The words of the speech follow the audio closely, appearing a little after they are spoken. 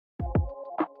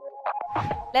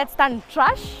Let's turn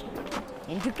trash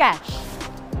into cash.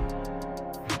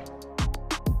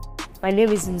 My name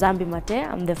is Nzambi Mate.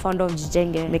 I'm the founder of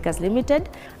Jijenge Makers Limited,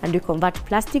 and we convert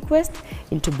plastic waste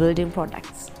into building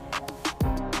products.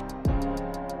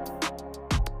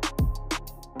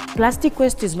 Plastic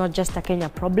waste is not just a Kenya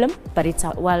problem, but it's a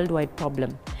worldwide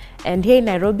problem. And here in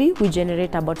Nairobi, we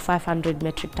generate about 500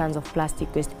 metric tons of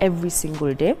plastic waste every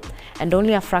single day, and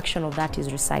only a fraction of that is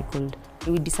recycled.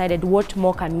 We decided, what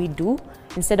more can we do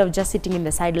instead of just sitting in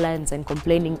the sidelines and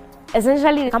complaining?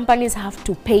 Essentially, companies have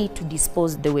to pay to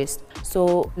dispose the waste.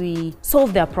 So we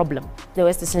solve their problem. The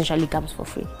waste essentially comes for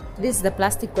free. This is the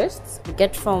plastic waste we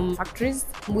get from factories.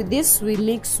 With this, we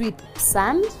mix with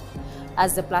sand,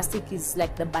 as the plastic is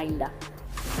like the binder.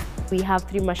 We have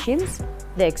 3 machines.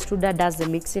 The extruder does the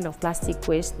mixing of plastic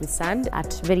waste with sand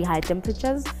at very high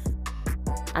temperatures,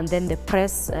 and then the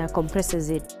press compresses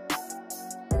it.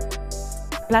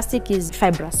 Plastic is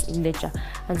fibrous in nature,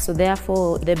 and so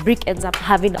therefore the brick ends up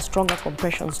having a stronger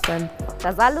compression strength.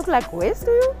 Does that look like waste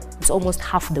to you? It's almost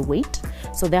half the weight,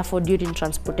 so therefore during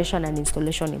transportation and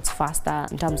installation it's faster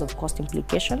in terms of cost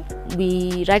implication.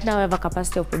 We right now have a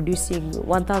capacity of producing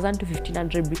 1,000 to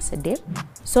 1,500 bricks a day.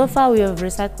 So far we have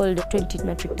recycled 20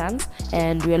 metric tons,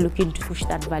 and we are looking to push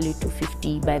that value to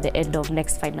 50 by the end of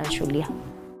next financial year.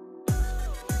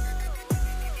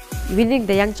 Winning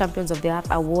the Young Champions of the Earth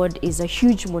award is a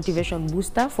huge motivation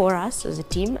booster for us as a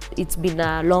team. It's been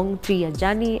a long 3-year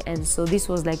journey, and so this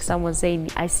was like someone saying,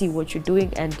 I see what you're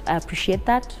doing and I appreciate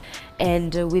that.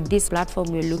 And with this platform,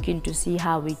 we're looking to see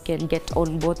how we can get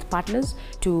on both partners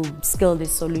to scale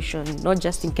this solution, not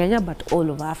just in Kenya, but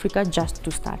all over Africa, just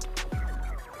to start.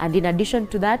 And in addition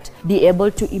to that, be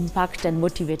able to impact and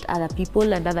motivate other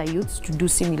people and other youths to do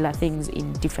similar things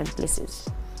in different places.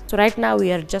 So right now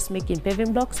we are just making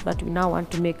paving blocks, but we now want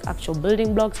to make actual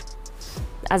building blocks.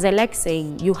 As I like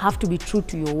saying, you have to be true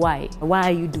to your why. Why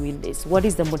are you doing this? What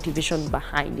is the motivation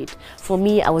behind it? For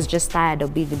me, I was just tired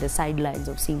of being in the sidelines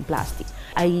of seeing plastic.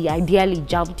 I ideally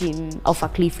jumped in off a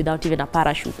cliff without even a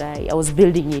parachute. I was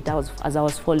building it as I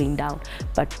was falling down.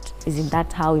 But isn't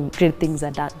that how great things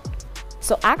are done?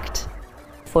 So act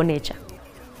for nature.